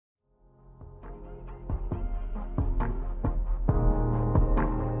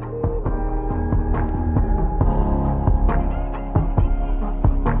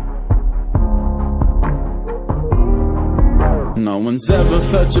No one's ever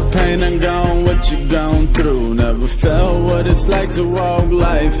felt your pain and gone what you gone through. Never felt what it's like to walk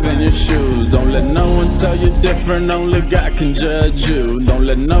life in your shoes. Don't let no one tell you different, only God can judge you. Don't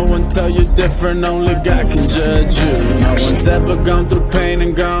let no one tell you different, only God can judge you. No one's ever gone through pain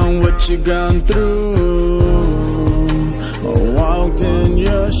and gone what you gone through, or walked in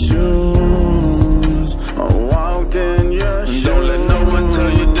your shoes, or walked in your shoes. Don't let no one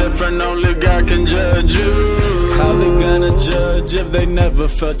tell you different, only God can judge you. How they gonna judge if they never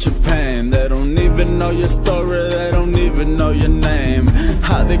felt your pain? They don't even know your story, they don't even know your name.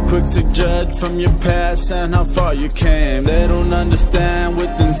 How they quick to judge from your past and how far you came. They don't understand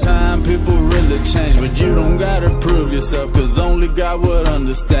within time people really change. But you don't gotta prove yourself, cause only God would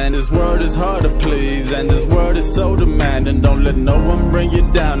understand. This world is hard to please and this world is so demanding. Don't let no one bring you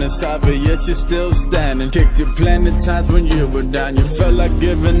down inside, but yes, you're still standing. Kicked you plenty times when you were down. You felt like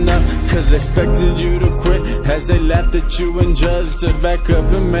giving up, cause they expected you to quit. As they laughed at you and judged, stood back up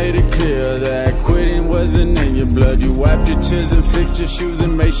and made it clear that quitting wasn't in your blood. You wiped your chins and fixed your shoes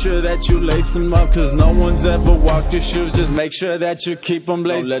and made sure that you laced them up, cause no one's ever walked your shoes. Just make sure that you keep them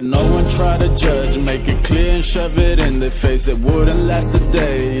laced. Don't let no one try to judge, make it clear and shove it in their face. It wouldn't last a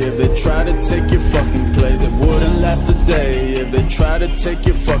day if they try to take your fucking place. It wouldn't last a day if they try to take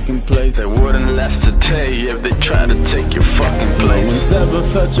your fucking place. It wouldn't last a day if they try to take your fucking place. No one's ever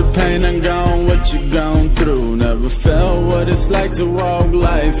felt your pain and gone what you gone through. Never felt what it's like to walk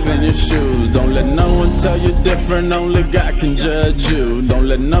life in your shoes. Don't let no one tell you different, only God can judge you. Don't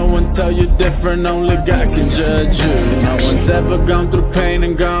let no one tell you different, only God can judge you. No one's ever gone through pain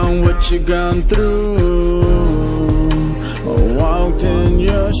and gone what you gone through, or walked in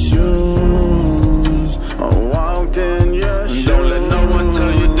your shoes, or walked in your shoes. Don't let no one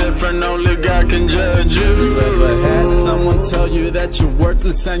tell you different, only God can judge you. You ever had someone tell you that you're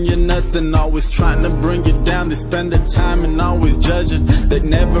worthless and you're nothing, always trying to bring you down? They spend their time and always judging. They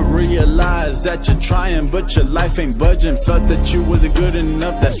never realize that you're trying, but your life ain't budging. Felt that you wasn't good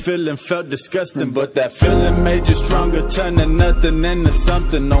enough, that feeling felt disgusting, but that feeling made you stronger, turning nothing into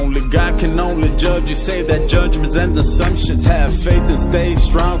something. Only God can only judge you. Say that judgments and assumptions. Have faith and stay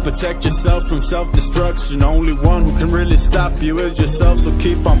strong, protect yourself from self-destruction. Only one who can really stop you is yourself, so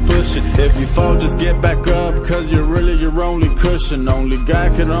keep on pushing. If you fall, just get back up, cause you're really your only cushion. Only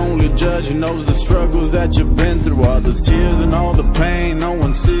God can only judge, He knows the struggles that you've been through, all the tears and all the pain. No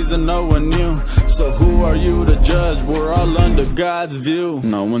one sees and no one knew, so who are you to judge? We're all under God's view.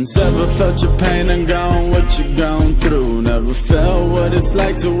 No one's ever felt your pain and gone what you gone through. Never felt what it's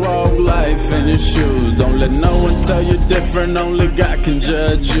like to walk life in your shoes. Don't let no one tell you different, only God can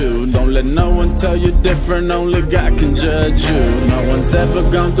judge you. Don't let no one tell you different, only God can judge you. No one's ever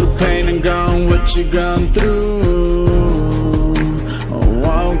gone through pain and gone what you gone through, or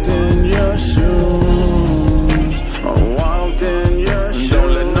walked in your shoes, or walked in your shoes.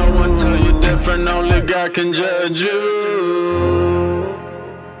 Don't let no one tell you different, only God can judge you.